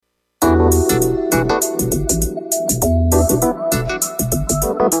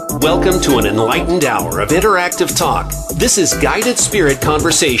Welcome to an enlightened hour of interactive talk. This is Guided Spirit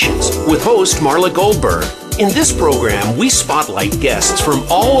Conversations with host Marla Goldberg. In this program, we spotlight guests from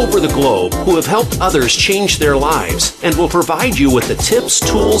all over the globe who have helped others change their lives and will provide you with the tips,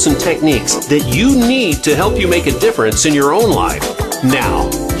 tools, and techniques that you need to help you make a difference in your own life.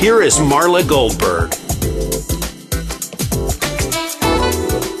 Now, here is Marla Goldberg.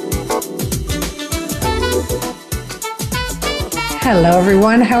 Hello,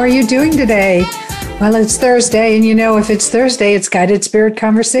 everyone. How are you doing today? Well, it's Thursday, and you know, if it's Thursday, it's Guided Spirit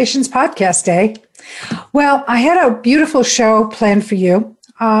Conversations podcast day. Well, I had a beautiful show planned for you,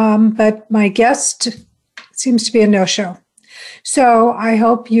 but my guest seems to be a no-show. So I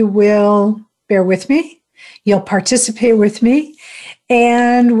hope you will bear with me. You'll participate with me,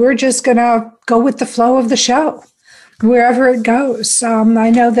 and we're just going to go with the flow of the show, wherever it goes. I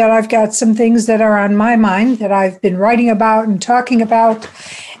know that I've got some things that are on my mind that I've been writing about and talking about,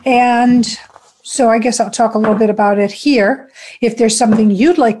 and so I guess I'll talk a little bit about it here. If there's something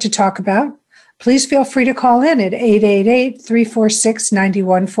you'd like to talk about, please feel free to call in at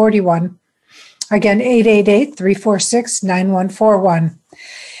 888-346-9141. Again, 888-346-9141.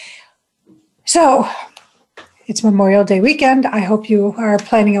 So it's Memorial Day weekend. I hope you are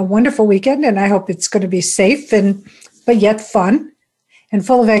planning a wonderful weekend, and I hope it's going to be safe but yet fun and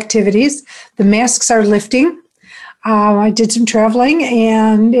full of activities. The masks are lifting. I did some traveling,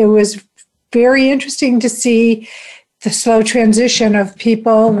 and it was very interesting to see the slow transition of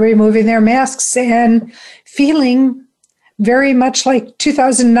people removing their masks and feeling very much like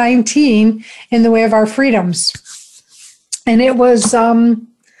 2019 in the way of our freedoms. And it was, and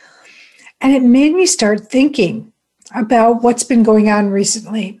it made me start thinking about what's been going on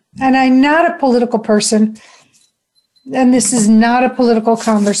recently. And I'm not a political person, and this is not a political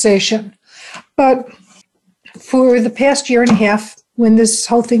conversation, but for the past year and a half, when this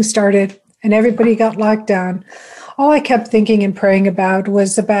whole thing started and everybody got locked down, all I kept thinking and praying about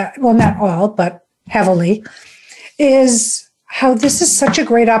was about, well, not all, but heavily, is how this is such a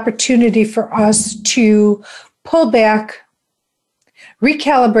great opportunity for us to pull back,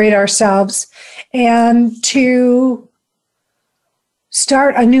 recalibrate ourselves, and to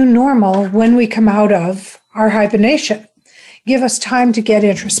start a new normal when we come out of our hibernation. Give us time to get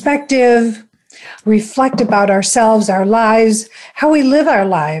introspective, reflect about ourselves, our lives, how we live our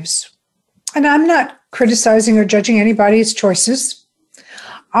lives. And I'm not criticizing or judging anybody's choices.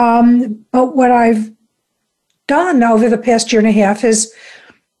 But what I've done over the past year and a half is,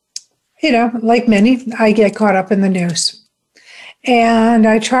 like many, I get caught up in the news. And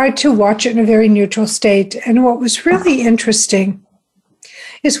I tried to watch it in a very neutral state. And what was really interesting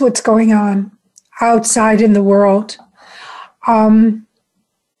is what's going on outside in the world.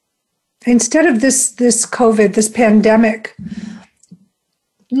 Instead of this COVID, this pandemic,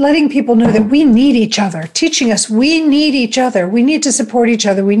 letting people know that we need each other, teaching us we need each other, we need to support each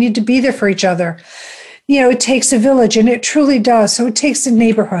other, we need to be there for each other. It takes a village, and it truly does. So it takes a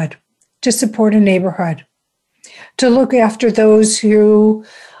neighborhood to support a neighborhood, to look after those who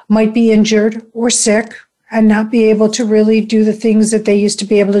might be injured or sick and not be able to really do the things that they used to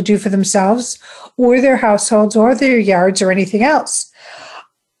be able to do for themselves or their households or their yards or anything else.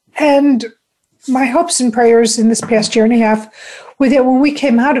 And my hopes and prayers in this past year and a half were that when we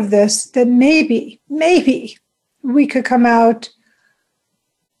came out of this, that maybe we could come out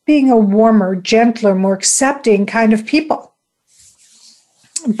being a warmer, gentler, more accepting kind of people.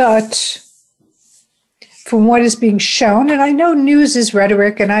 But from what is being shown, and I know news is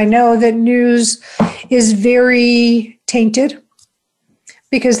rhetoric, and I know that news is very tainted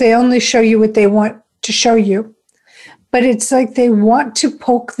because they only show you what they want to show you. But it's like they want to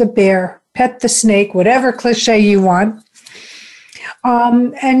poke the bear, pet the snake, whatever cliche you want,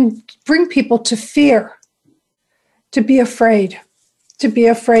 and bring people to fear, to be afraid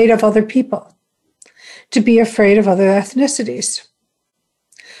of other people, to be afraid of other ethnicities,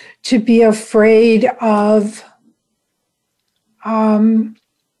 to be afraid of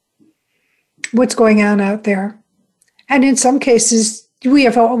what's going on out there. And in some cases, we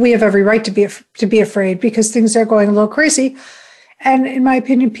have every right to be afraid because things are going a little crazy. And in my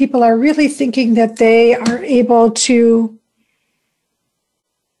opinion, people are really thinking that they are able to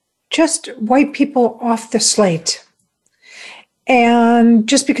just wipe people off the slate. And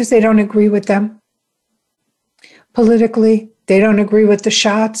just because they don't agree with them politically, they don't agree with the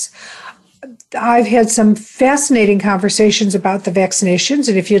shots. I've had some fascinating conversations about the vaccinations,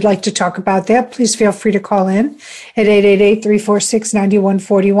 and if you'd like to talk about that, please feel free to call in at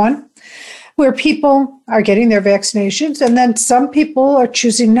 888-346-9141, where people are getting their vaccinations, and then some people are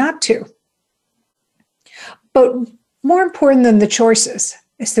choosing not to. But more important than the choices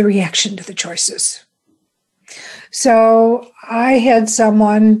is the reaction to the choices. So I had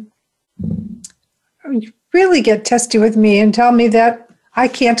someone really get testy with me and tell me that I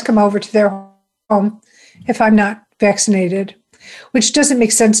can't come over to their home if I'm not vaccinated, which doesn't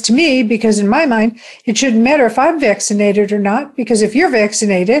make sense to me because in my mind, it shouldn't matter if I'm vaccinated or not, because if you're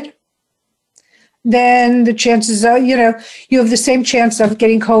vaccinated, then the chances are, you have the same chance of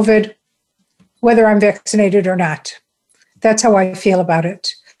getting COVID whether I'm vaccinated or not. That's how I feel about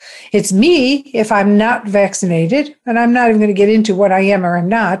it. It's me if I'm not vaccinated, and I'm not even going to get into what I am or I'm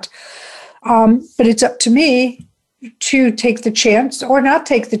not, but it's up to me to take the chance or not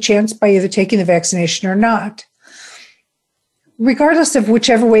take the chance by either taking the vaccination or not. Regardless of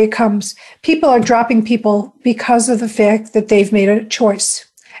whichever way it comes, people are dropping people because of the fact that they've made a choice.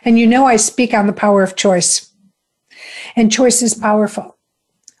 And I speak on the power of choice. And choice is powerful.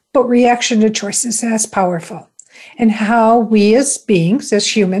 But reaction to choice is as powerful. And how we as beings,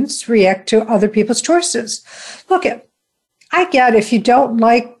 as humans, react to other people's choices. Look, I get if you don't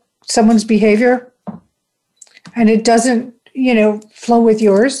like someone's behavior and it doesn't, flow with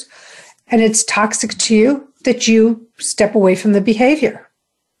yours and it's toxic to you, that you step away from the behavior.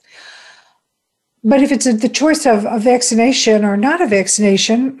 But if it's the choice of a vaccination or not a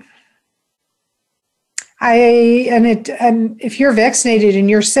vaccination, and if you're vaccinated and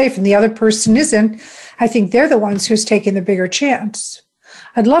you're safe and the other person isn't, I think they're the ones who's taking the bigger chance.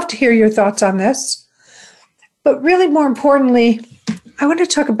 I'd love to hear your thoughts on this. But really, more importantly, I want to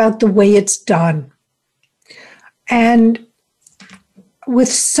talk about the way it's done. And with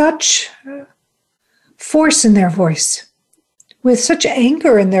such force in their voice, with such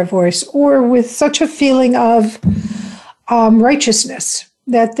anger in their voice, or with such a feeling of righteousness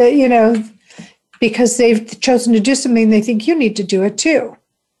that because they've chosen to do something, they think you need to do it too.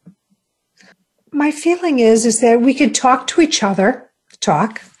 My feeling is that we could talk to each other,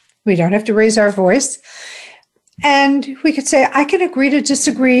 we don't have to raise our voice, and we could say, I can agree to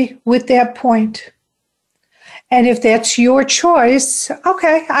disagree with that point. And if that's your choice,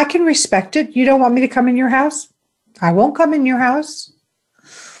 okay, I can respect it. You don't want me to come in your house? I won't come in your house.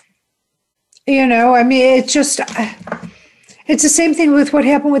 It's the same thing with what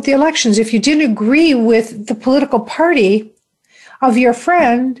happened with the elections. If you didn't agree with the political party of your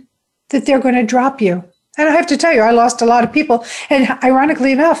friend, that they're going to drop you. And I have to tell you, I lost a lot of people. And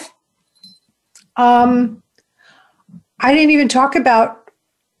ironically enough, I didn't even talk about,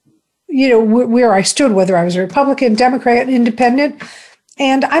 where I stood, whether I was a Republican, Democrat, Independent.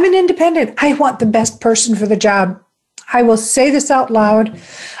 And I'm an independent. I want the best person for the job. I will say this out loud.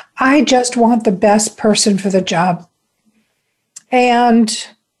 I just want the best person for the job. And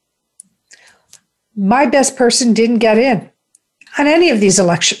my best person didn't get in on any of these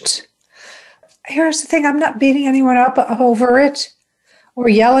elections. Here's the thing. I'm not beating anyone up over it or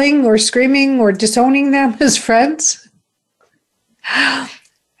yelling or screaming or disowning them as friends.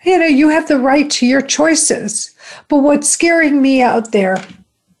 You have the right to your choices. But what's scaring me out there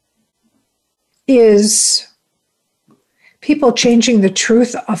is people changing the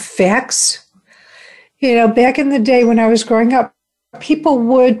truth of facts. Back in the day when I was growing up, people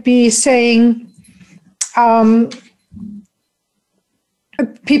would be saying,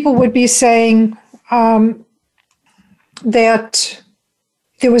 that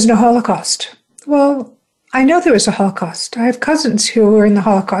there was no Holocaust. Well, I know there was a Holocaust. I have cousins who were in the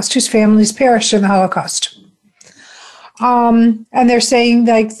Holocaust, whose families perished in the Holocaust. And they're saying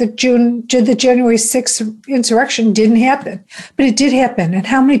like the January 6th insurrection didn't happen, but it did happen. And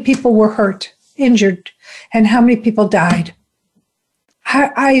how many people were hurt, injured, and how many people died?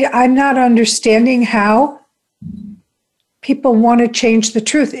 I'm not understanding how people want to change the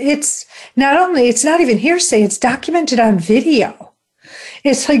truth. It's not even hearsay, it's documented on video.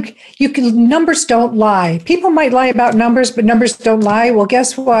 It's like numbers don't lie. People might lie about numbers, but numbers don't lie. Well,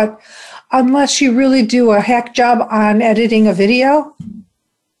 guess what? Unless you really do a hack job on editing a video,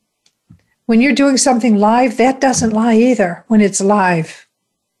 when you're doing something live, that doesn't lie either when it's live.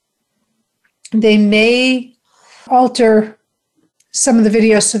 They may alter some of the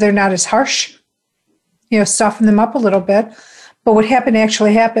videos so they're not as harsh, soften them up a little bit. But what happened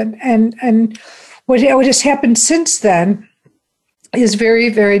actually happened. And what has happened since then is very,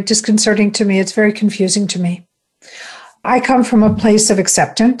 very disconcerting to me. It's very confusing to me. I come from a place of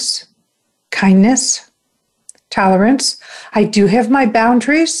acceptance, kindness, tolerance. I do have my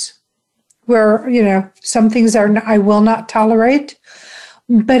boundaries where, some things I will not tolerate.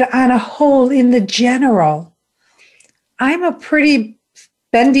 But on a whole, in the general, I'm a pretty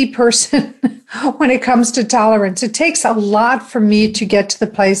bendy person when it comes to tolerance. It takes a lot for me to get to the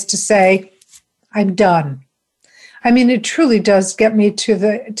place to say, I'm done. I mean, it truly does get me to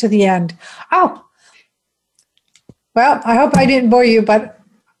the end. Oh, well, I hope I didn't bore you, but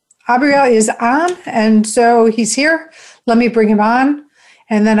Abria is on, and so he's here. Let me bring him on,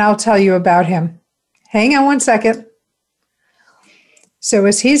 and then I'll tell you about him. Hang on one second. So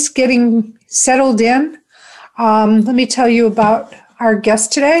as he's getting settled in, let me tell you about our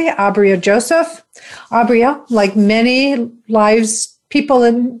guest today, Abria Joseph. Abria, like many lives, people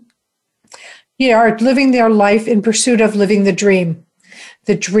are living their life in pursuit of living the dream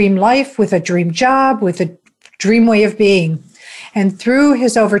life with a dream job, with a dream way of being. And through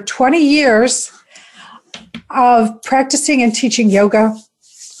his over 20 years of practicing and teaching yoga,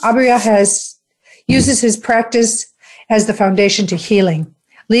 Abria uses his practice as the foundation to healing,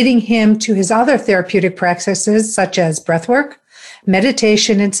 leading him to his other therapeutic practices such as breathwork,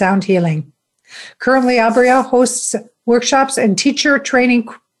 meditation, and sound healing. Currently, Abria hosts workshops and teacher training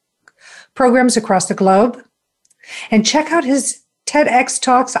programs across the globe. And check out his TEDx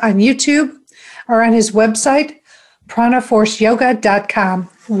talks on YouTube or on his website, pranaforceyoga.com.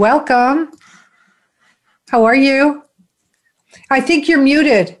 Welcome. How are you? I think you're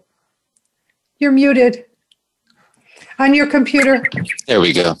muted. You're muted on your computer. There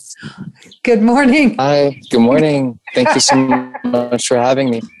we go. Good morning. Hi, good morning. Thank you so much for having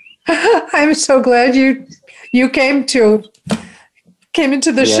me. I'm so glad you came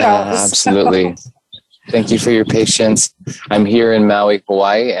into the show. Absolutely. Thank you for your patience. I'm here in Maui,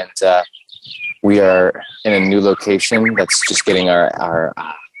 Hawaii, and we are in a new location that's just getting our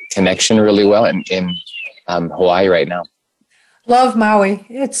connection really well in Hawaii right now. Love Maui.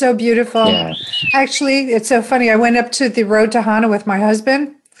 It's so beautiful. Yeah. Actually, it's so funny. I went up to the road to Hana with my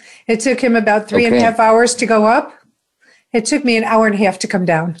husband. It took him about 3.5 hours to go up. It took me an hour and a half to come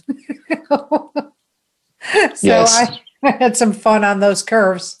down. Yes. I had some fun on those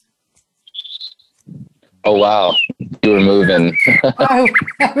curves. Oh, wow. You were moving. I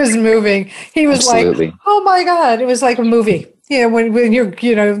was moving. He was Absolutely. like, oh my God. It was like a movie. Yeah, when you're,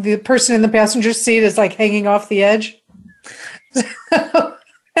 the person in the passenger seat is like hanging off the edge.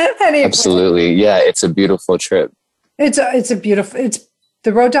 Anyway, Absolutely. Yeah, it's a beautiful trip. The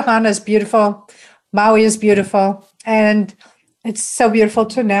road to Hana is beautiful. Maui is beautiful. And it's so beautiful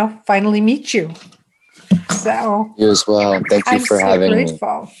to now finally meet you. So You as well. Thank you for having me.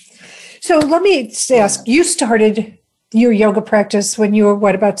 So let me just ask, you started your yoga practice when you were,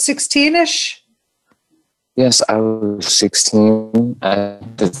 about 16-ish? Yes, I was 16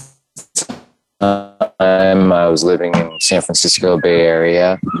 at the time. I was living in San Francisco Bay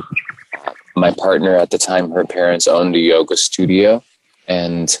Area. My partner at the time, her parents owned a yoga studio,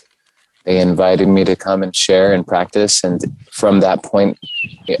 and they invited me to come and share and practice. And from that point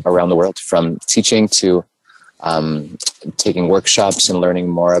around the world, from teaching to taking workshops and learning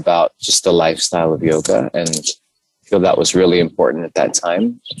more about just the lifestyle of yoga. And I feel that was really important at that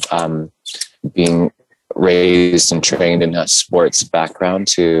time. Being raised and trained in a sports background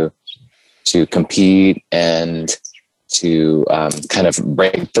to compete and to kind of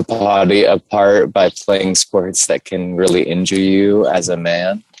break the body apart by playing sports that can really injure you as a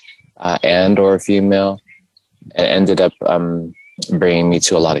man and or female. It ended up bringing me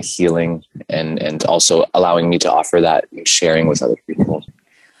to a lot of healing and also allowing me to offer that and sharing with other people.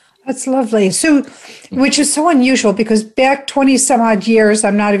 That's lovely. So, which is so unusual because back 20 some odd years,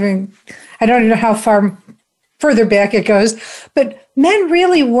 I don't even know how far further back it goes, but men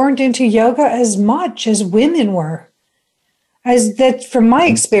really weren't into yoga as much as women were. As that from my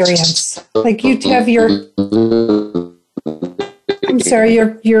experience, like you'd have I'm sorry,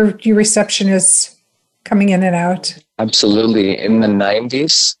 your reception is coming in and out. Absolutely. In the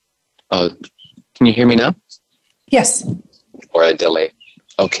 90s, can you hear me now? Yes. Or a delay?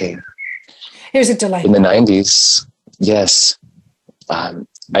 Okay. Here's a delay. In the 90s, yes.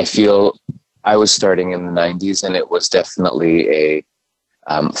 I feel I was starting in the 90s, and it was definitely a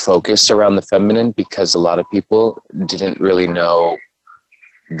focus around the feminine because a lot of people didn't really know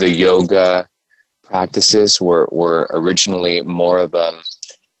the yoga practices were originally more of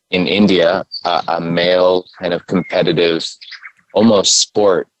in India, a male kind of competitive, almost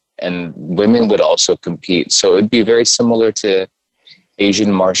sport, and women would also compete. So it would be very similar to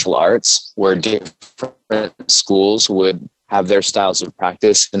Asian martial arts, where different schools would have their styles of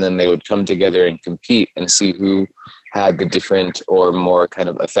practice, and then they would come together and compete and see who had the different or more kind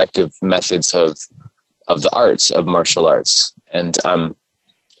of effective methods of the arts, of martial arts. And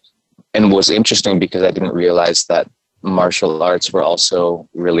was interesting because I didn't realize that martial arts were also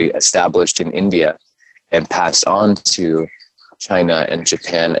really established in India and passed on to China and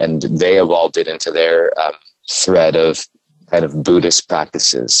Japan, and they evolved it into their thread of kind of Buddhist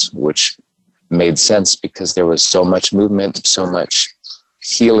practices, which made sense because there was so much movement, so much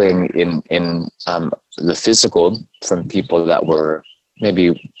healing in the physical from people that were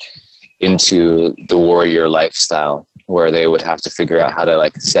maybe into the warrior lifestyle, where they would have to figure out how to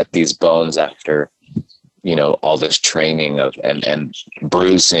like set these bones after, you know, all this training of and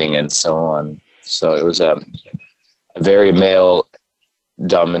bruising and so on. So it was a very male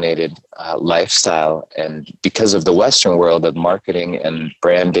dominated lifestyle. And because of the Western world of marketing and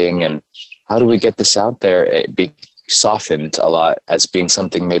branding and how do we get this out there, it be softened a lot as being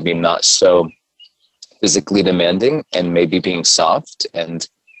something maybe not so physically demanding and maybe being soft. And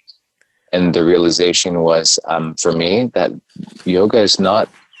the realization was for me that yoga is not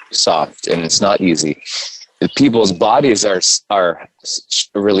soft and it's not easy. People's bodies are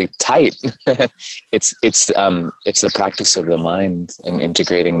really tight. It's the practice of the mind and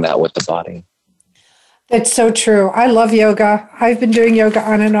integrating that with the body. That's so true. I love yoga. I've been doing yoga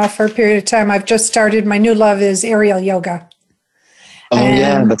on and off for a period of time. I've just started. My new love is aerial yoga. Oh,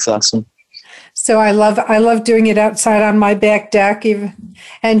 yeah, that's awesome. So I love doing it outside on my back deck, even,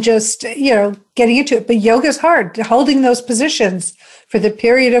 and just, you know, getting into it. But yoga's hard. Holding those positions for the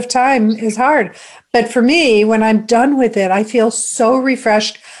period of time is hard. But for me, when I'm done with it, I feel so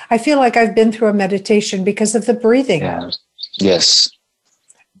refreshed. I feel like I've been through a meditation because of the breathing. Yeah. Yes.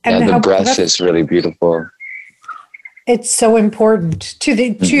 And the breath is really beautiful. It's so important I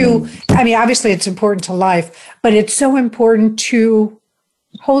mean, obviously it's important to life, but it's so important to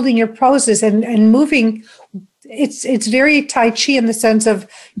holding your poses and moving. It's very Tai Chi in the sense of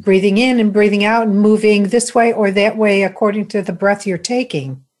breathing in and breathing out and moving this way or that way according to the breath you're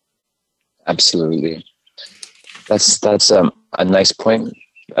taking. Absolutely. That's a nice point.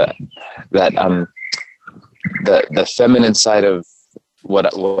 That the feminine side of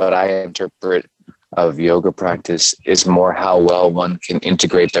what I interpret of yoga practice is more how well one can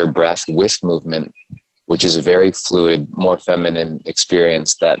integrate their breath with movement, which is a very fluid, more feminine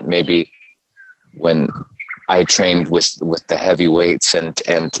experience that maybe when I trained with the heavy weights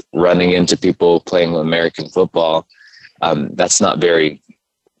and running into people playing American football, that's not very,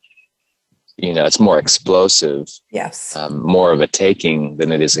 you know, it's more explosive. Yes. More of a taking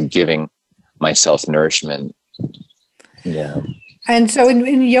than it is a giving myself nourishment. Yeah. And so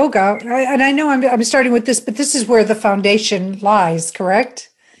in yoga, and I know I'm starting with this, but this is where the foundation lies, correct?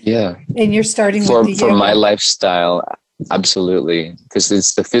 Yeah. And you're starting with the yoga. For my lifestyle, absolutely. Because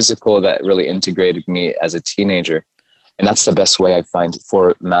it's the physical that really integrated me as a teenager. And that's the best way I find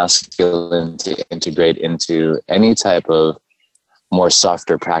for masculine to integrate into any type of more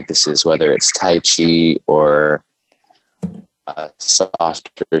softer practices, whether it's Tai Chi or a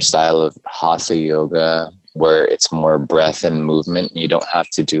softer style of Hatha yoga, where it's more breath and movement. You don't have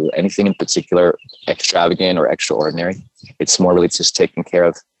to do anything in particular extravagant or extraordinary. It's more really just taking care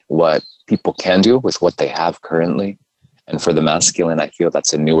of what people can do with what they have currently. And for the masculine, I feel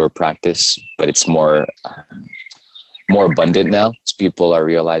that's a newer practice, but it's more abundant now. So people are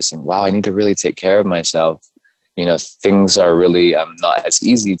realizing, wow, I need to really take care of myself. You know, things are really not as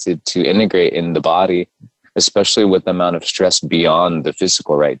easy to integrate in the body, especially with the amount of stress beyond the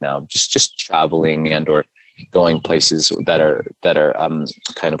physical right now. Just traveling and or going places that are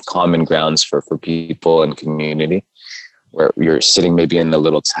kind of common grounds for people and community, where you're sitting maybe in a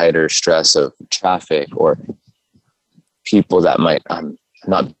little tighter stress of traffic or people that might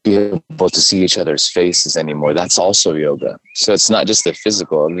not be able to see each other's faces anymore. That's also yoga. So it's not just the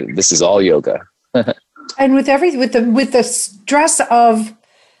physical. This is all yoga. And with the stress of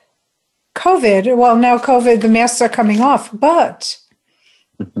COVID, well, now COVID, the masks are coming off, but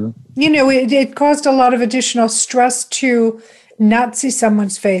you know, it caused a lot of additional stress to not see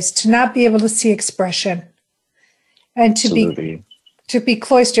someone's face, to not be able to see expression, and to be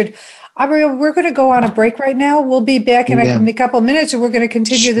cloistered. Abria, we're going to go on a break right now. We'll be back in a couple of minutes, and we're going to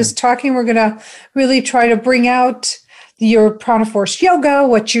continue this talking. We're going to really try to bring out your prana force yoga,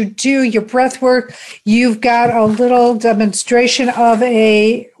 what you do, your breath work. You've got a little demonstration of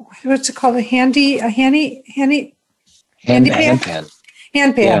what's it called? Handpan. Handpan.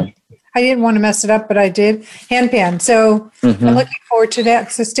 Yeah. I didn't want to mess it up, but I did. Handpan. So I'm looking forward to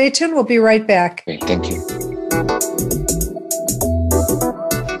that. So stay tuned. We'll be right back. Okay, thank you.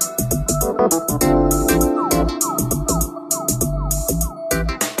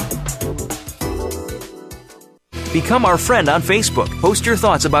 Become our friend on Facebook. Post your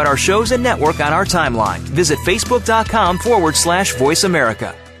thoughts about our shows and network on our timeline. Visit facebook.com/Voice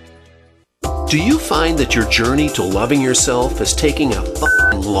America. Do you find that your journey to loving yourself is taking a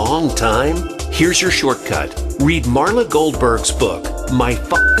long time? Here's your shortcut. Read Marla Goldberg's book, My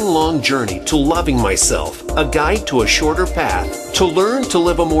Long Journey to Loving Myself, A Guide to a Shorter Path to learn to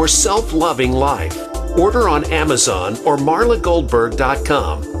live a more self-loving life. Order on Amazon or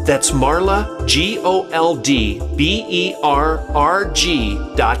marlagoldberg.com. That's Marla,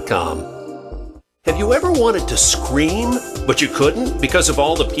 GOLDBERRG.com. Have you ever wanted to scream, but you couldn't because of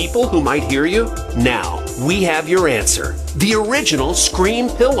all the people who might hear you? Now, we have your answer. The original Scream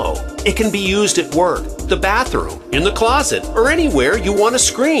Pillow. It can be used at work, the bathroom, in the closet, or anywhere you want to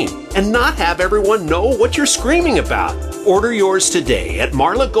scream and not have everyone know what you're screaming about. Order yours today at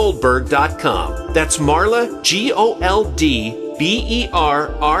marlagoldberg.com. That's Marla,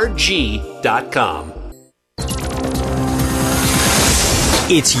 GOLDBERRG.com.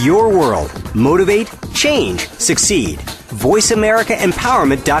 It's your world. Motivate, change, succeed.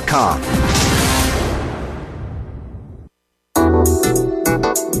 VoiceAmericaEmpowerment.com.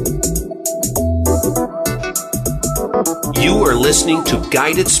 You are listening to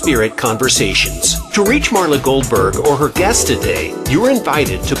Guided Spirit Conversations. To reach Marla Goldberg or her guest today, you're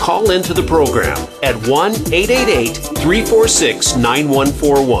invited to call into the program at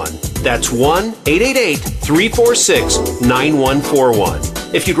 1-888-346-9141. That's 1-888-346-9141.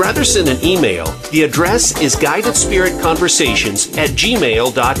 If you'd rather send an email, the address is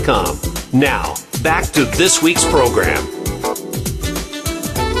guidedspiritconversations@gmail.com. Now, back to this week's program.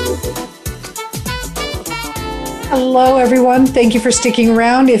 Hello, everyone. Thank you for sticking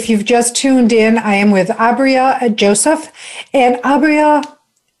around. If you've just tuned in, I am with Abria Joseph, and Abria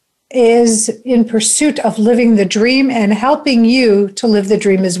is in pursuit of living the dream and helping you to live the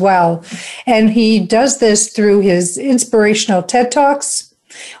dream as well. And he does this through his inspirational TED Talks,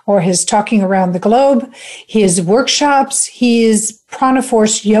 or his talking around the globe, his workshops, his Prana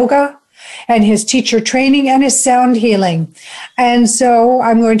Force yoga, and his teacher training and his sound healing. And so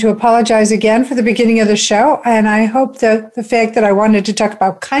I'm going to apologize again for the beginning of the show. And I hope that the fact that I wanted to talk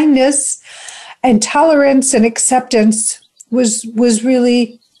about kindness and tolerance and acceptance was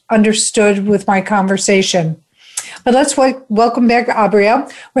really understood with my conversation. But let's welcome back Abria.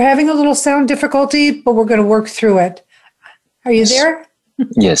 We're having a little sound difficulty, but we're going to work through it. Are you there?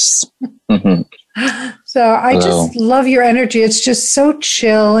 Yes. Mm-hmm. So I Hello. just love your energy. It's just so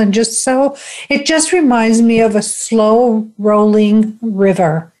chill and it just reminds me of a slow rolling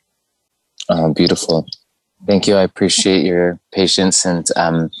river. Oh, beautiful. Thank you. I appreciate your patience and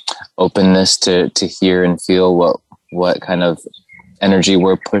openness to hear and feel what kind of energy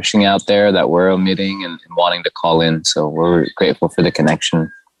we're pushing out there, that we're emitting and wanting to call in. So we're grateful for the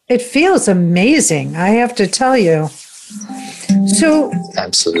connection. It feels amazing, I have to tell you. So,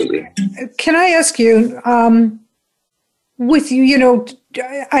 Absolutely. can I ask you, with you,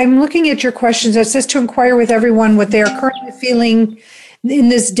 I'm looking at your questions. It says to inquire with everyone what they are currently feeling in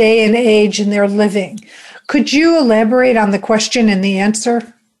this day and age in their living. Could you elaborate on the question and the answer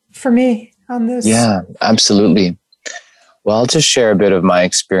for me on this? Yeah, absolutely. Well, I'll just share a bit of my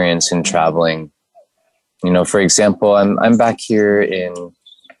experience in traveling. For example, I'm back here in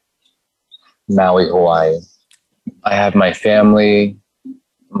Maui, Hawaii. I have my family,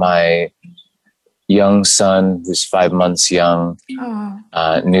 my young son, who's 5 months young,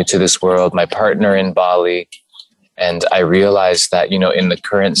 new to this world, my partner in Bali. And I realized that, in the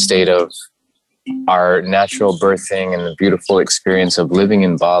current state of our natural birthing and the beautiful experience of living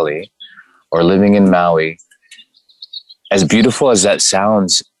in Bali or living in Maui, as beautiful as that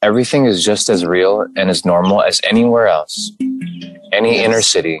sounds, everything is just as real and as normal as anywhere else. Any inner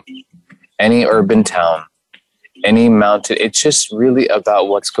city, any urban town, any mountain. It's just really about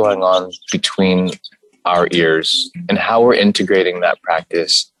what's going on between our ears and how we're integrating that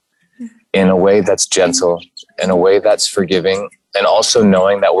practice in a way that's gentle, in a way that's forgiving, and also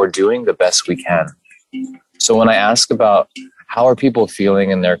knowing that we're doing the best we can. So when I ask about how are people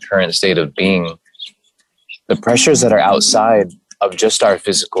feeling in their current state of being, the pressures that are outside of just our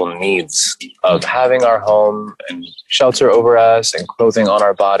physical needs of having our home and shelter over us and clothing on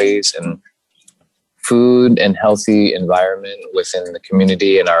our bodies and food and healthy environment within the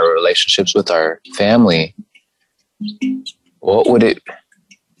community and our relationships with our family, what would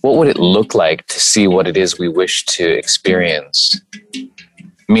it look like to see what it is we wish to experience?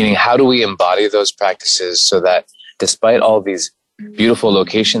 Meaning, how do we embody those practices so that despite all these beautiful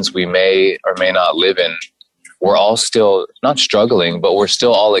locations we may or may not live in, we're all still not struggling, but we're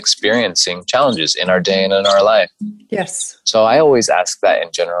still all experiencing challenges in our day and in our life? Yes. So I always ask that in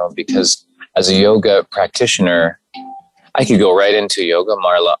general because as a yoga practitioner, I could go right into yoga,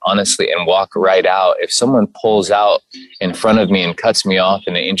 Marla, honestly, and walk right out. If someone pulls out in front of me and cuts me off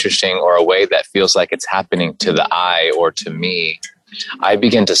in an interesting or a way that feels like it's happening to the eye or to me, I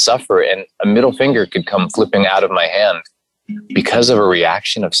begin to suffer and a middle finger could come flipping out of my hand. because of a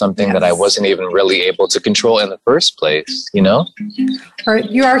reaction of something that I wasn't even really able to control in the first place, you know? Or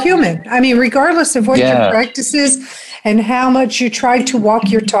you are human. I mean, regardless of what your practice is and how much you try to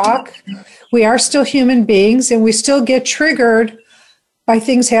walk your talk, we are still human beings and we still get triggered by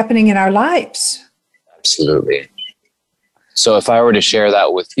things happening in our lives. Absolutely. So if I were to share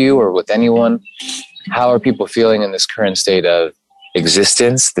that with you or with anyone, how are people feeling in this current state of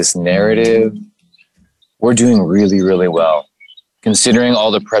existence, this narrative? We're doing really, really well, considering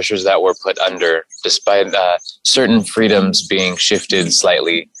all the pressures that we're put under. Despite certain freedoms being shifted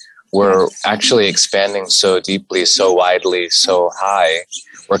slightly, we're actually expanding so deeply, so widely, so high.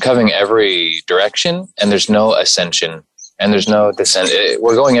 We're covering every direction, and there's no ascension, and there's no descent.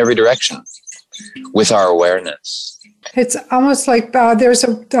 We're going every direction with our awareness. It's almost like there's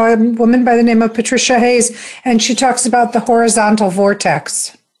a woman by the name of Patricia Hayes, and she talks about the horizontal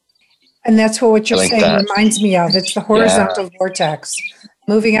vortex. And that's what you're saying reminds me of. It's the horizontal vortex,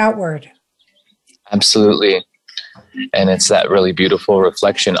 moving outward. Absolutely. And it's that really beautiful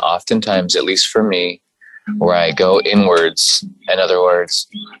reflection, oftentimes, at least for me, where I go inwards. In other words,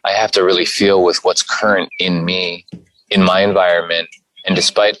 I have to really feel with what's current in me, in my environment. And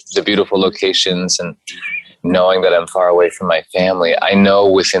despite the beautiful locations and knowing that I'm far away from my family, I know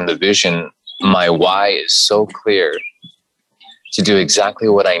within the vision, my why is so clear to do exactly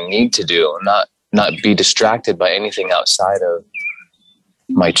what I need to do, not be distracted by anything outside of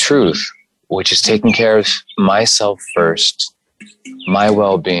my truth, which is taking care of myself first, my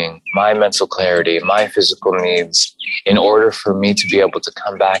well-being, my mental clarity, my physical needs, in order for me to be able to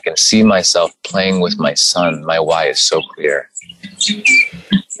come back and see myself playing with my son. My why is so clear.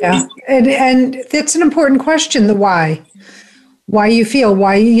 Yeah, and that's an important question, the why. Why you feel,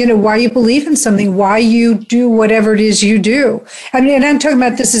 why you believe in something, why you do whatever it is you do. I mean, and I'm talking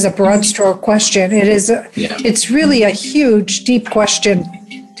about this as a broad stroke question. It's really a huge, deep question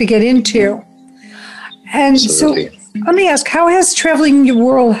to get into. And Absolutely. So let me ask, how has traveling the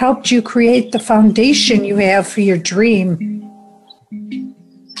world helped you create the foundation you have for your dream?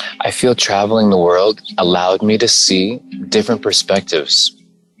 I feel traveling the world allowed me to see different perspectives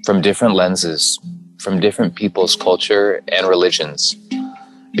from different lenses, from different people's culture and religions.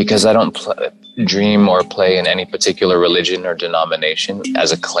 Because I don't dream or play in any particular religion or denomination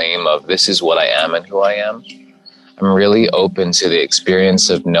as a claim of this is what I am and who I am. I'm really open to the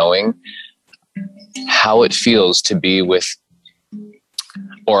experience of knowing how it feels to be with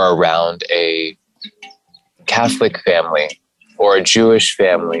or around a Catholic family or a Jewish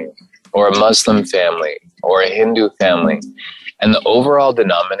family or a Muslim family or a Hindu family. And the overall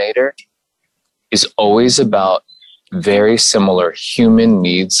denominator is always about very similar human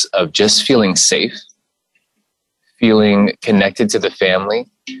needs of just feeling safe, feeling connected to the family,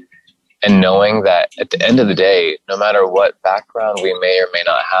 and knowing that at the end of the day, no matter what background we may or may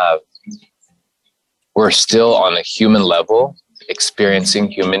not have, we're still on a human level experiencing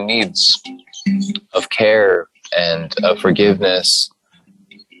human needs of care and of forgiveness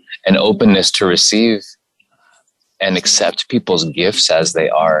and openness to receive and accept people's gifts as they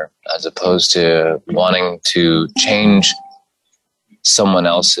are, as opposed to wanting to change someone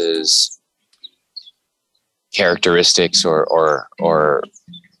else's characteristics or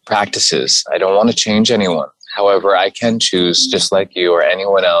practices. I don't want to change anyone. However, I can choose, just like you or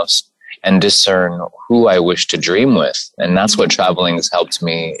anyone else, and discern who I wish to dream with. And that's what traveling has helped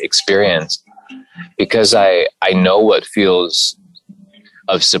me experience, because I know what feels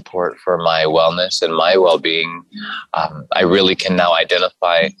of support for my wellness and my well-being. I really can now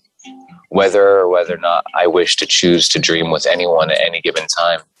identify whether or not I wish to choose to dream with anyone at any given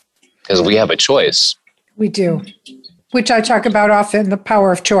time, because we have a choice. We do, which I talk about often, the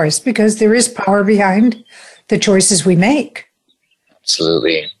power of choice, because there is power behind the choices we make.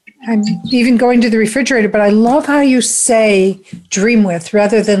 Absolutely. I'm even going to the refrigerator, but I love how you say dream with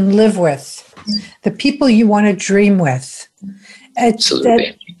rather than live with. The people you want to dream with.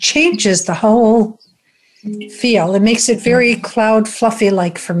 That changes the whole feel. It makes it very cloud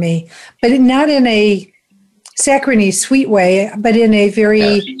fluffy-like for me, but not in a saccharine sweet way, but in a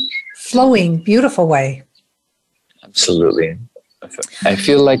very flowing, beautiful way. Absolutely. I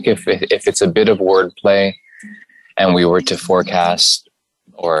feel like if it's a bit of wordplay and we were to forecast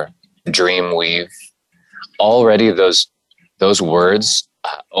or dream weave, already those words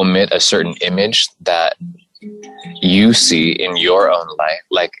omit a certain image that you see in your own life,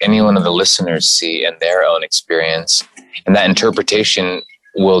 like any one of the listeners see in their own experience. And that interpretation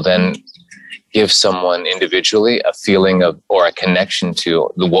will then give someone individually a feeling of, or a connection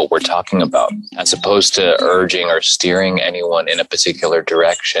to what we're talking about, as opposed to urging or steering anyone in a particular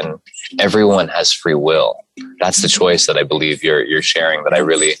direction. Everyone has free will. That's the choice that I believe you're sharing, that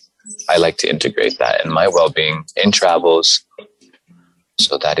I like to integrate that in my well-being in travels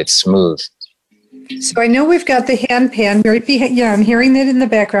so that it's smooth. So I know we've got the hand pan right behind. Yeah, I'm hearing that in the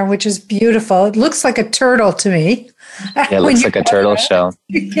background, which is beautiful. It looks like a turtle to me. Yeah, it looks like a turtle shell.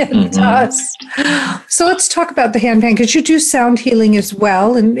 It does. So let's talk about the hand pan, because you do sound healing as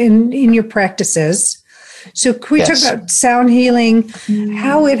well in your practices. So can we talk about sound healing,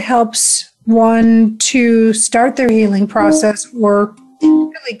 how it helps one to start their healing process or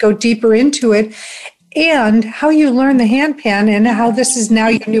really go deeper into it, and how you learn the hand pan and how this is now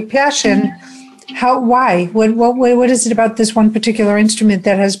your new passion? Why? What is it about this one particular instrument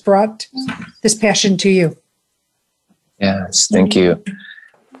that has brought this passion to you? Yes, thank you.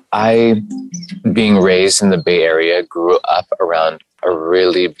 I, being raised in the Bay Area, grew up around a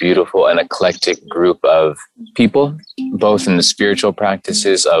really beautiful and eclectic group of people, both in the spiritual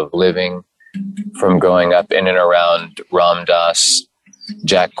practices of living, from growing up in and around Ram Dass,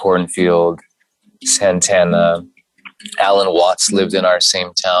 Jack Kornfield, Santana. Alan Watts lived in our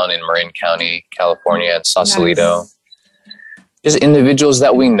same town in Marin County, California, and Sausalito. Nice. Just individuals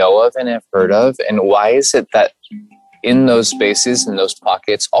that we know of and have heard of. And why is it that in those spaces, in those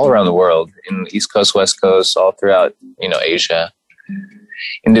pockets, all around the world, in the East Coast, West Coast, all throughout, Asia,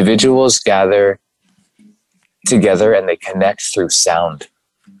 individuals gather together and they connect through sound.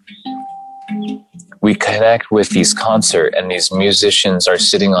 We connect with these concerts, and these musicians are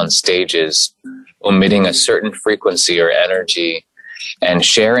sitting on stages, emitting a certain frequency or energy and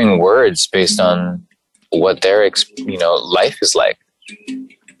sharing words based on what their life is like.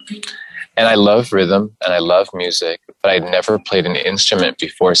 And I love rhythm and I love music, but I'd never played an instrument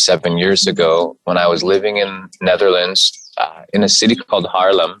before 7 years ago when I was living in Netherlands, in a city called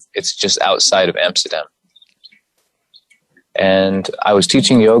Haarlem. It's just outside of Amsterdam. And I was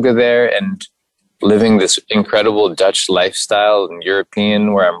teaching yoga there and living this incredible Dutch lifestyle and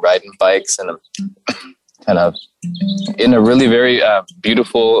European, where I'm riding bikes and I'm kind of in a really very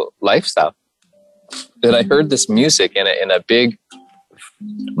beautiful lifestyle. That I heard this music in a big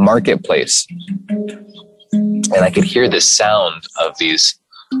marketplace, and I could hear the sound of these,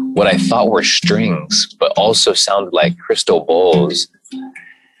 what I thought were strings, but also sounded like crystal bowls.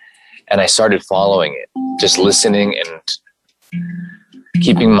 And I started following it, just listening and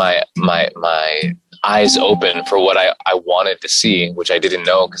keeping my eyes open for what I wanted to see, which I didn't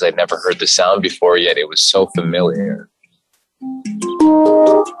know because I'd never heard the sound before, yet it was so familiar.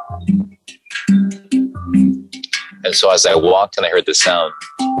 And so as I walked and I heard the sound,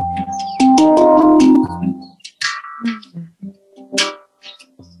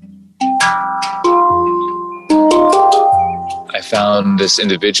 I found this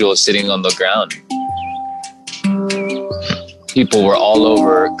individual sitting on the ground. People were all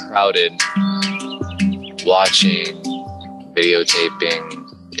over, crowded, watching, videotaping,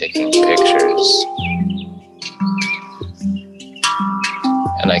 taking pictures.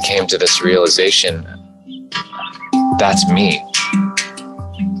 And I came to this realization, that's me.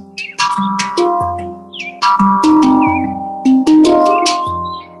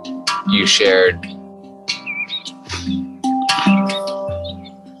 You shared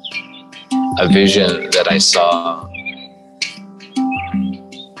a vision that I saw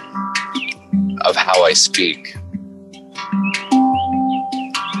of how I speak.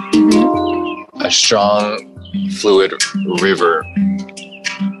 A strong, fluid river.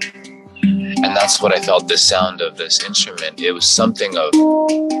 And that's what I felt the sound of this instrument. It was something of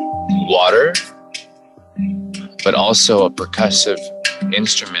water, but also a percussive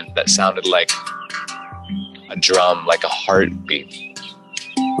instrument that sounded like a drum, like a heartbeat.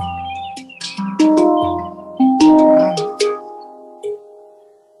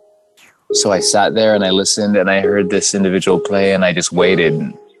 So I sat there and I listened and I heard this individual play and I just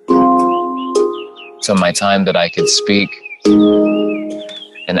waited till my time that I could speak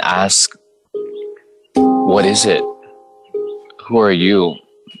and ask, what is it? Who are you?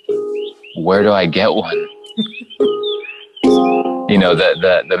 Where do I get one?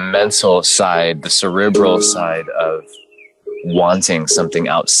 The mental side, the cerebral side of wanting something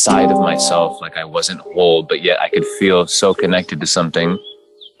outside of myself, like I wasn't whole, but yet I could feel so connected to something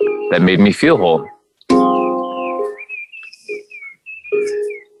that made me feel whole.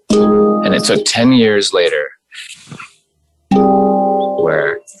 And it took 10 years later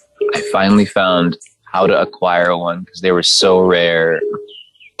where I finally found how to acquire one, because they were so rare,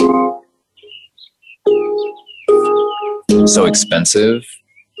 so expensive.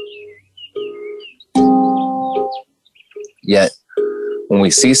 Yet when we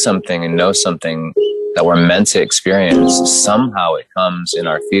see something and know something that we're meant to experience, somehow it comes in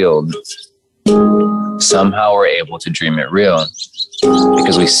our field. Somehow we're able to dream it real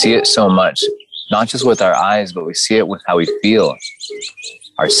because we see it so much, not just with our eyes, but we see it with how we feel,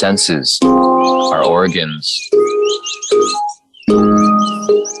 our senses, our organs.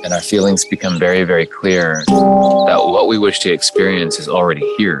 And our feelings become very, very clear that what we wish to experience is already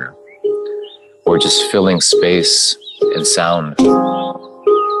here. We're just filling space and sound.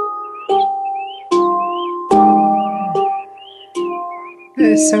 It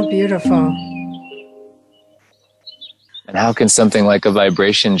is so beautiful. And how can something like a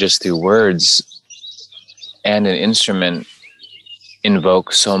vibration just through words and an instrument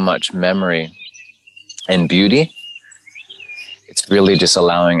invoke so much memory and beauty? It's really just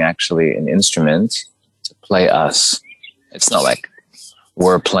allowing actually an instrument to play us. It's not like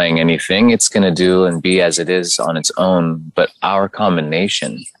we're playing anything. It's going to do and be as it is on its own. But our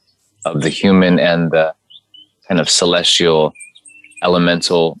combination of the human and the kind of celestial,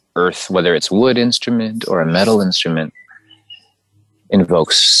 elemental earth, whether it's wood instrument or a metal instrument,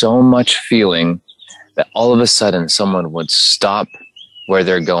 invokes so much feeling that all of a sudden someone would stop where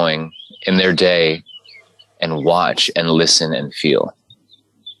they're going in their day and watch and listen and feel.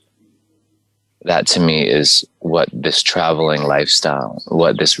 That to me is what this traveling lifestyle,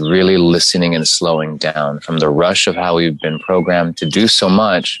 what this really listening and slowing down from the rush of how we've been programmed to do so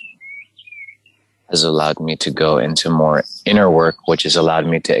much has allowed me to go into more inner work, which has allowed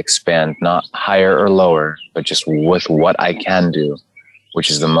me to expand, not higher or lower, but just with what I can do, which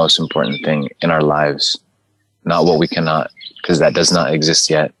is the most important thing in our lives, not what we cannot, because that does not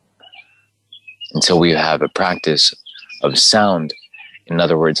exist yet until we have a practice of sound. In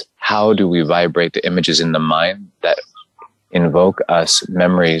other words, how do we vibrate the images in the mind that invoke us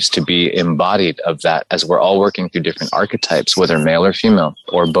memories to be embodied of that, as we're all working through different archetypes, whether male or female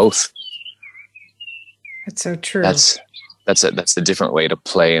or both. That's so true. That's a different way to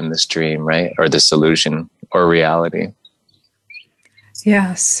play in this dream, right? Or this illusion or reality.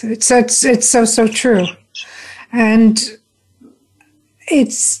 Yes, it's so true. And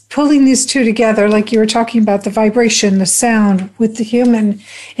it's pulling these two together, like you were talking about, the vibration, the sound with the human.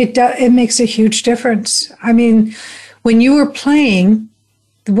 It makes a huge difference. I mean, when you were playing,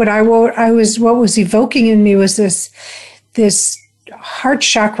 what was evoking in me was this heart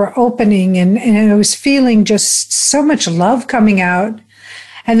chakra opening, and I was feeling just so much love coming out.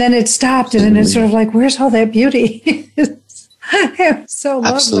 And then it stopped, and then it's sort of like, where's all that beauty? It was so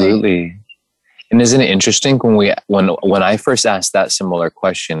lovely. Absolutely. And isn't it interesting when I first asked that similar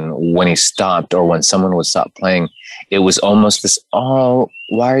question, when he stopped or when someone would stop playing, it was almost this, oh,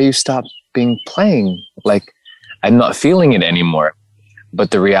 why are you stopping playing? Like, I'm not feeling it anymore.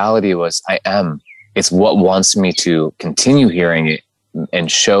 But the reality was, I am. It's what wants me to continue hearing it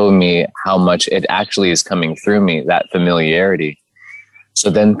and show me how much it actually is coming through me, that familiarity. So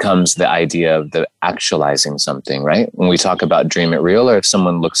then comes the idea of the actualizing something, right? When we talk about dream it real, or if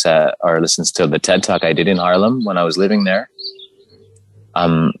someone looks at or listens to the TED Talk I did in Harlem when I was living there,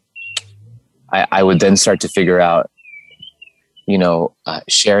 I would then start to figure out,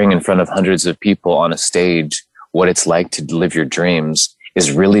 sharing in front of hundreds of people on a stage, what it's like to live your dreams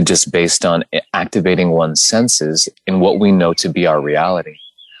is really just based on activating one's senses in what we know to be our reality.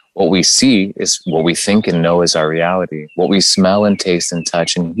 What we see is what we think and know is our reality. What we smell and taste and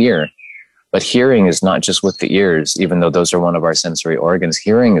touch and hear. But hearing is not just with the ears, even though those are one of our sensory organs.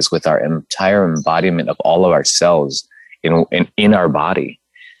 Hearing is with our entire embodiment of all of our cells in our body.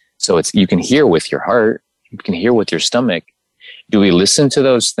 So you can hear with your heart, you can hear with your stomach. Do we listen to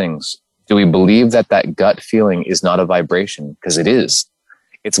those things? Do we believe that gut feeling is not a vibration? Because it is.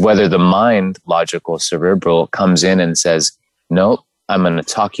 It's whether the mind, logical, cerebral, comes in and says, nope, I'm going to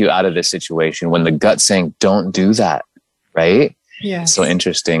talk you out of this situation, when the gut's saying, don't do that, right? Yeah. So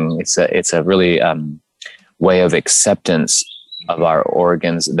interesting. It's a really way of acceptance of our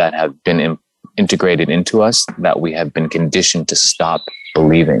organs that have been integrated into us, that we have been conditioned to stop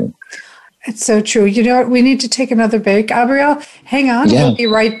believing. It's so true. You know what? We need to take another break. Abria, hang on. Yeah. We'll be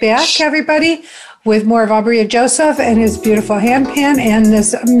right back, everybody, with more of Abria Joseph and his beautiful handpan and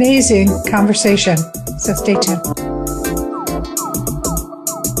this amazing conversation. So stay tuned.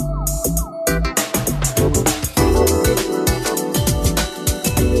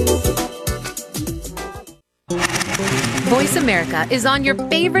 Voice America is on your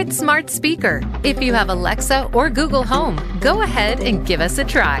favorite smart speaker. If you have Alexa or Google Home, go ahead and give us a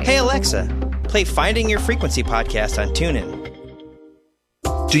try. Hey Alexa, play Finding Your Frequency podcast on TuneIn.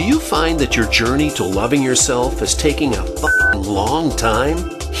 Do you find that your journey to loving yourself is taking a long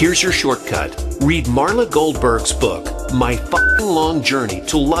time? Here's your shortcut. Read Marla Goldberg's book, My Fucking Long Journey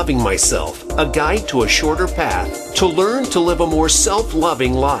to Loving Myself, a guide to a shorter path to learn to live a more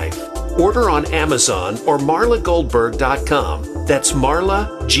self-loving life. Order on Amazon or marlagoldberg.com. That's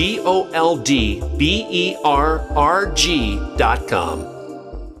Marla, GOLDBERRG.com.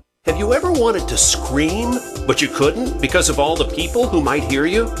 Have you ever wanted to scream, but you couldn't because of all the people who might hear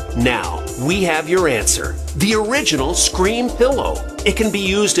you? Now, we have your answer. The original Scream Pillow. It can be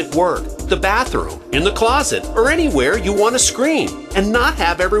used at work, the bathroom, in the closet, or anywhere you want to scream and not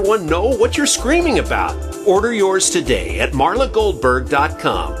have everyone know what you're screaming about. Order yours today at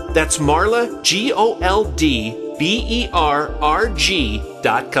marlagoldberg.com. That's Marla,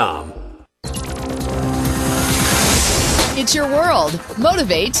 GOLDBERRG.com. It's your world.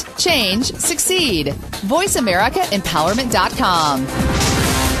 Motivate, change, succeed. VoiceAmericaEmpowerment.com.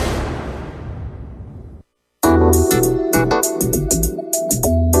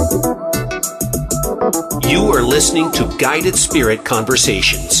 You are listening to Guided Spirit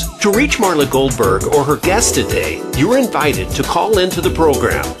Conversations. To reach Marla Goldberg or her guest today, you're invited to call into the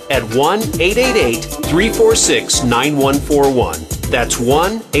program at 1-888-346-9141. That's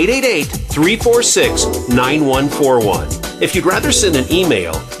 1-888-346-9141. If you'd rather send an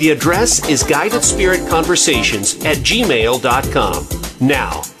email, the address is guidedspiritconversations@gmail.com.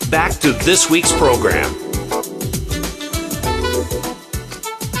 Now, back to this week's program.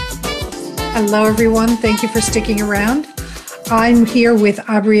 Hello, everyone. Thank you for sticking around. I'm here with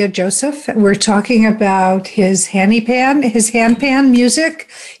Abria Joseph. We're talking about his handpan music,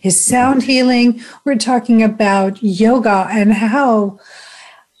 his sound healing. We're talking about yoga and how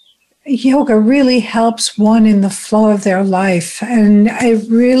yoga really helps one in the flow of their life. And it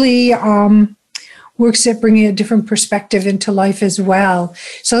really works at bringing a different perspective into life as well.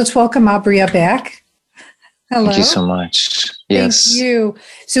 So let's welcome Abria back. Hello. Thank you so much. Yes. Thank you.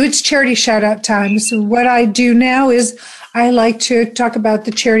 So it's charity shout out time. So what I do now is I like to talk about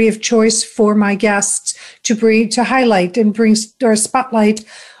the charity of choice for my guests to highlight and bring or spotlight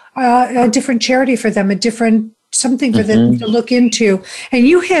a different charity for them, something for them to look into. And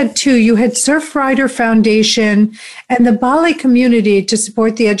you had two. You had Surfrider Foundation and the Bali community to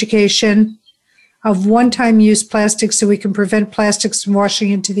support the education of one-time use plastics so we can prevent plastics from washing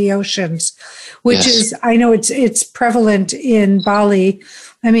into the oceans, which is, I know it's prevalent in Bali.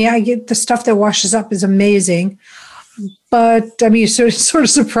 I mean, I get the stuff that washes up is amazing, but I mean, so it's sort of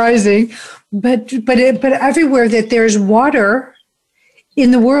surprising, but everywhere that there's water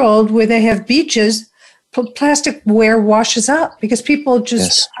in the world where they have beaches, plasticware washes up because people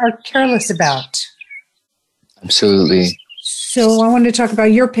just are careless about. Absolutely. So I want to talk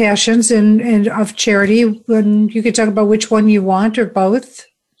about your passions and of charity. When you could talk about which one you want or both.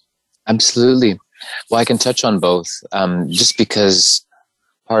 Absolutely. Well, I can touch on both, just because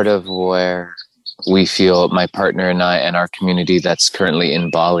part of where we feel my partner and I and our community that's currently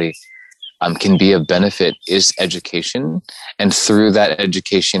in Bali can be of benefit is education. And through that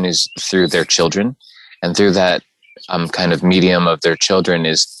education is through their children. And through that kind of medium of their children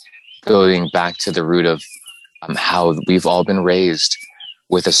is going back to the root of how we've all been raised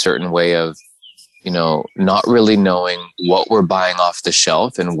with a certain way of, not really knowing what we're buying off the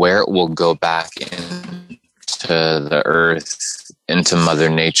shelf and where it will go back into the earth, into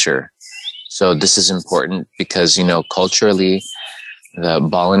Mother Nature. So this is important because, culturally, the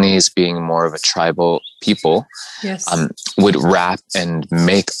Balinese being more of a tribal people would wrap and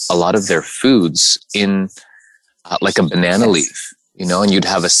make a lot of their foods in like a banana leaf. And you'd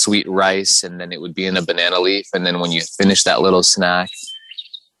have a sweet rice and then it would be in a banana leaf. And then when you finish that little snack,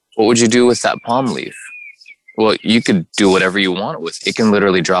 what would you do with that palm leaf? Well, you could do whatever you want with it. It can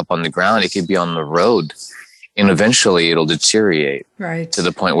literally drop on the ground. It could be on the road and eventually it'll deteriorate to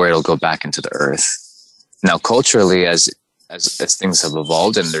the point where it'll go back into the earth. Now, culturally, as things have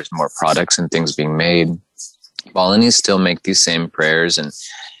evolved and there's more products and things being made, Balinese still make these same prayers and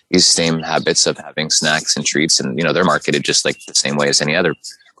these same habits of having snacks and treats, and they're marketed just like the same way as any other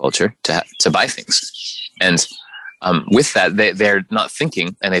culture to buy things. And with that, they're not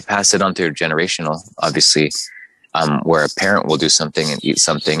thinking, and they pass it on through generational, obviously, where a parent will do something and eat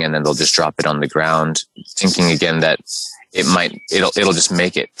something, and then they'll just drop it on the ground, thinking again that it'll just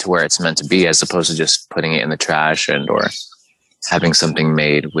make it to where it's meant to be, as opposed to just putting it in the trash or having something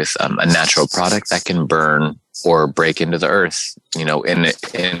made with a natural product that can burn or break into the earth, in a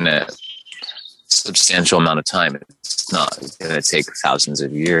substantial amount of time. It's not going to take thousands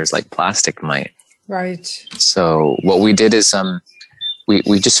of years like plastic might. Right. So what we did is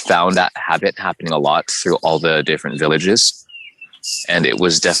we just found that habit happening a lot through all the different villages. And it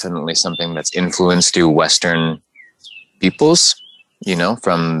was definitely something that's influenced through Western peoples,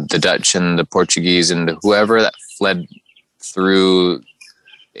 from the Dutch and the Portuguese and whoever that fled through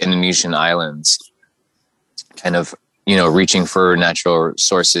Indonesian islands, kind of, reaching for natural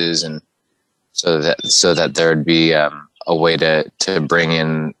sources, and so that there'd be a way to bring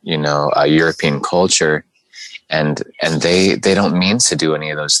in, a European culture, and they don't mean to do any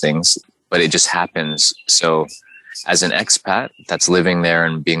of those things, but it just happens. So as an expat that's living there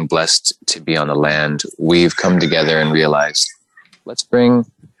and being blessed to be on the land, we've come together and realized, let's bring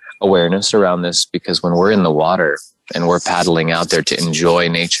awareness around this, because when we're in the water and we're paddling out there to enjoy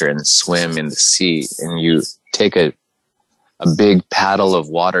nature and swim in the sea, and you take a big paddle of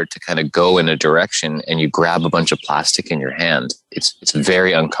water to kind of go in a direction and you grab a bunch of plastic in your hand, it's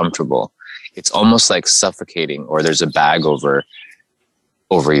very uncomfortable. It's almost like suffocating, or there's a bag over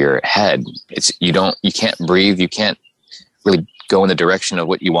your head. You can't breathe. You can't really go in the direction of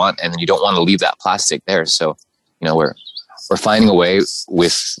what you want, and you don't want to leave that plastic there. So, we're finding a way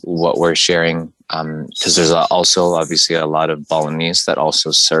with what we're sharing, because there's also obviously a lot of Balinese that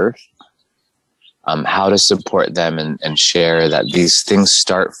also surf, how to support them and share that these things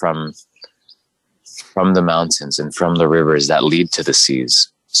start from the mountains and from the rivers that lead to the seas,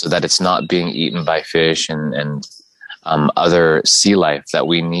 so that it's not being eaten by fish and other sea life, that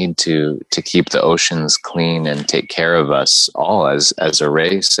we need to keep the oceans clean and take care of us all as a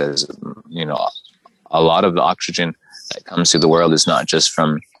race. As a lot of the oxygen that comes through the world is not just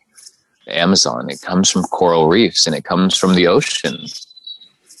from the Amazon. It comes from coral reefs, and it comes from the ocean.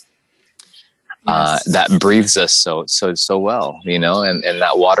 Yes. That breathes us so well, and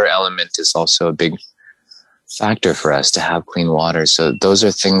that water element is also a big factor for us to have clean water. So those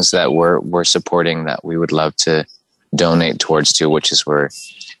are things that we're supporting, that we would love to donate towards too, which is we're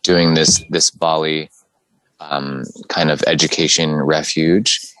doing this Bali kind of education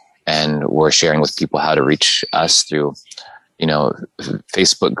refuge, and we're sharing with people how to reach us through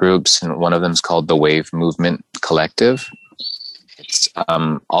Facebook groups, and one of them is called the Wave Movement Collective. It's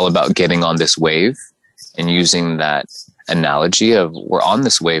all about getting on this wave and using that analogy of we're on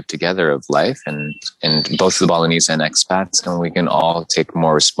this wave together of life, and both the Balinese and expats, and we can all take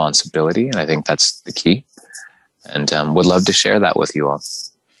more responsibility. And I think that's the key. And would love to share that with you all.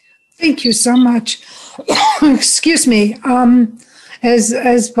 Thank you so much. Excuse me.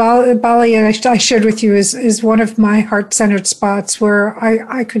 As Bali, and I shared with you, is one of my heart-centered spots where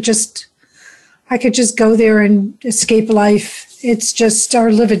I could just go there and escape life. It's just,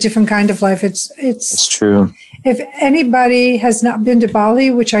 or live a different kind of life. It's true. If anybody has not been to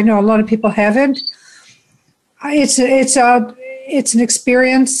Bali, which I know a lot of people haven't, it's an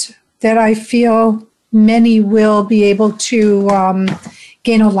experience that I feel many will be able to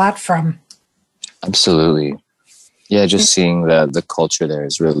gain a lot from. Absolutely. Yeah, just seeing the culture there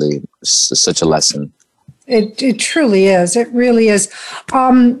is really such a lesson. It truly is. It really is.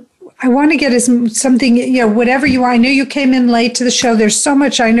 I want to get something, whatever you are. I know you came in late to the show. There's so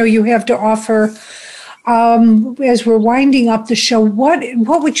much I know you have to offer. As we're winding up the show, what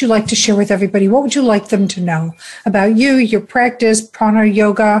would you like to share with everybody? What would you like them to know about you, your practice,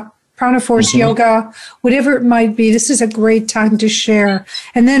 prana force yoga, whatever it might be? This is a great time to share.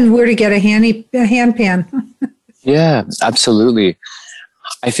 And then where to get a hand pan. Yeah, absolutely.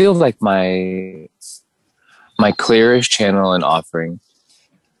 I feel like my clearest channel and offering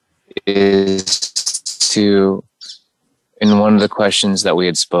is to, and one of the questions that we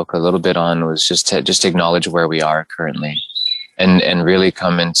had spoke a little bit on was just to acknowledge where we are currently, and really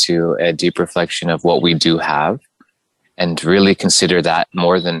come into a deep reflection of what we do have, and really consider that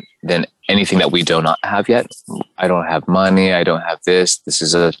more than anything that we do not have yet. I don't have money. I don't have this. This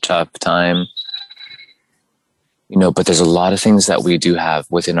is a tough time. But there's a lot of things that we do have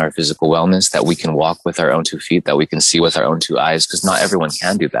within our physical wellness, that we can walk with our own 2 feet, that we can see with our own 2 eyes, because not everyone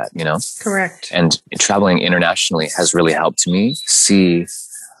can do that, Correct. And traveling internationally has really helped me see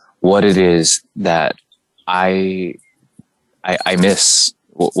what it is that I miss,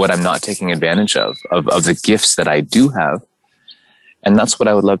 what I'm not taking advantage of the gifts that I do have. And that's what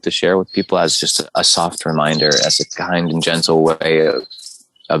I would love to share with people as just a soft reminder, as a kind and gentle way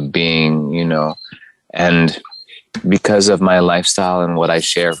of being, and because of my lifestyle and what I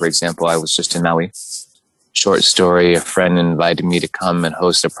share. For example, I was just in Maui. Short story, a friend invited me to come and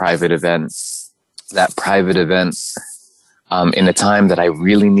host a private event. That private event, in a time that I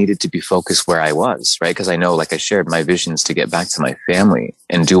really needed to be focused where I was, right? Because I know, like I shared, my visions to get back to my family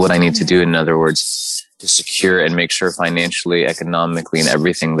and do what I need to do. In other words, to secure and make sure financially, economically, and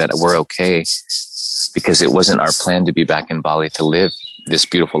everything that we're okay, because it wasn't our plan to be back in Bali to live this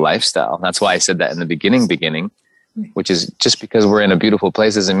beautiful lifestyle. That's why I said that in the beginning, which is just because we're in a beautiful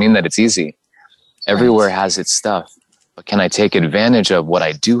place doesn't mean that it's easy. Everywhere has its stuff, but can I take advantage of what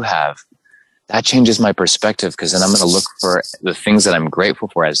I do have that changes my perspective, because then I'm going to look for the things that I'm grateful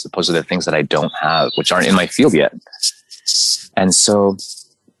for as opposed to the things that I don't have, which aren't in my field yet. And so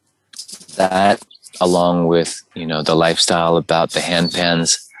that, along with, the lifestyle about the hand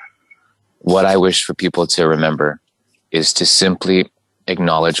pans, what I wish for people to remember is to simply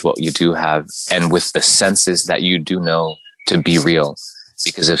acknowledge what you do have, and with the senses that you do know to be real.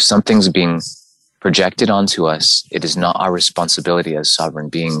 Because if something's being projected onto us, it is not our responsibility as sovereign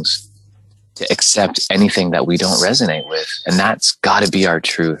beings to accept anything that we don't resonate with. And that's got to be our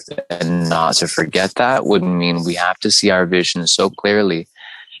truth. And not to forget that would mean we have to see our vision so clearly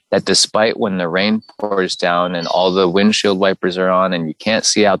that despite when the rain pours down and all the windshield wipers are on and you can't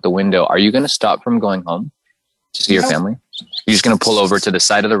see out the window, are you going to stop from going home to see your family? You're just going to pull over to the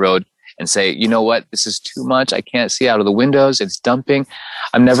side of the road and say, you know what, this is too much. I can't see out of the windows. It's dumping.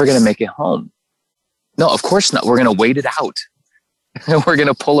 I'm never going to make it home. No, of course not. We're going to wait it out. We're going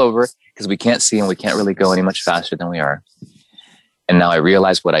to pull over because we can't see and we can't really go any much faster than we are. And now I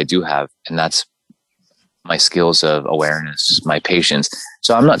realize what I do have, and that's my skills of awareness, my patience.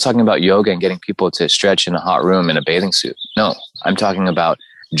 So I'm not talking about yoga and getting people to stretch in a hot room in a bathing suit. No, I'm talking about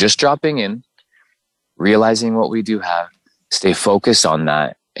just dropping in, realizing what we do have, stay focused on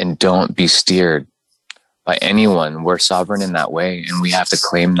that, and don't be steered by anyone. We're sovereign in that way, and we have to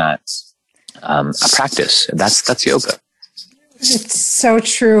claim that a practice. That's yoga. It's so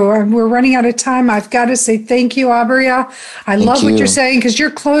true. We're running out of time. I've got to say thank you, Abria. I love what you're saying, because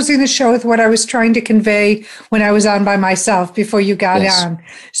you're closing the show with what I was trying to convey when I was on by myself before you got on.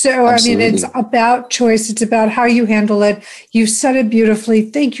 So, absolutely. I mean, it's about choice. It's about how you handle it. You've said it beautifully.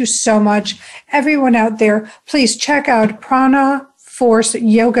 Thank you so much. Everyone out there, please check out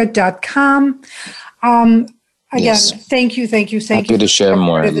pranaforceyoga.com. Again, thank you. Happy to share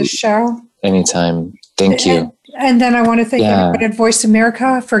more of the show. Anytime. Thank you. And then I want to thank everyone at Voice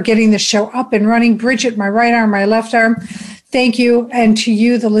America for getting the show up and running. Bridget, my right arm, my left arm, thank you. And to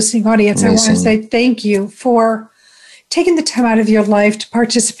you, the listening audience, I want to say thank you for taking the time out of your life to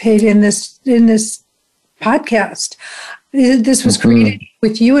participate in this podcast. This was created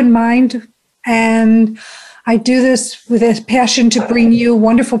with you in mind, and I do this with a passion to bring you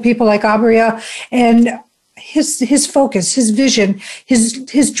wonderful people like Abria and his focus, his vision,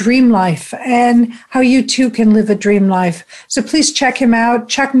 his dream life, and how you too can live a dream life. So please check him out.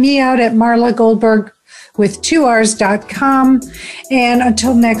 Check me out at Marla Goldberg with 2Rs.com. And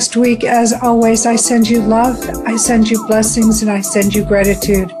until next week, as always, I send you love, I send you blessings, and I send you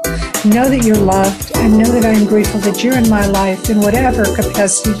gratitude. Know that you're loved, and know that I am grateful that you're in my life in whatever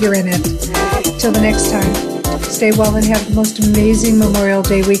capacity you're in it. Till the next time, stay well and have the most amazing Memorial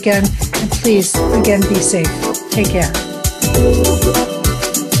Day weekend. And please, again, be safe. Take care.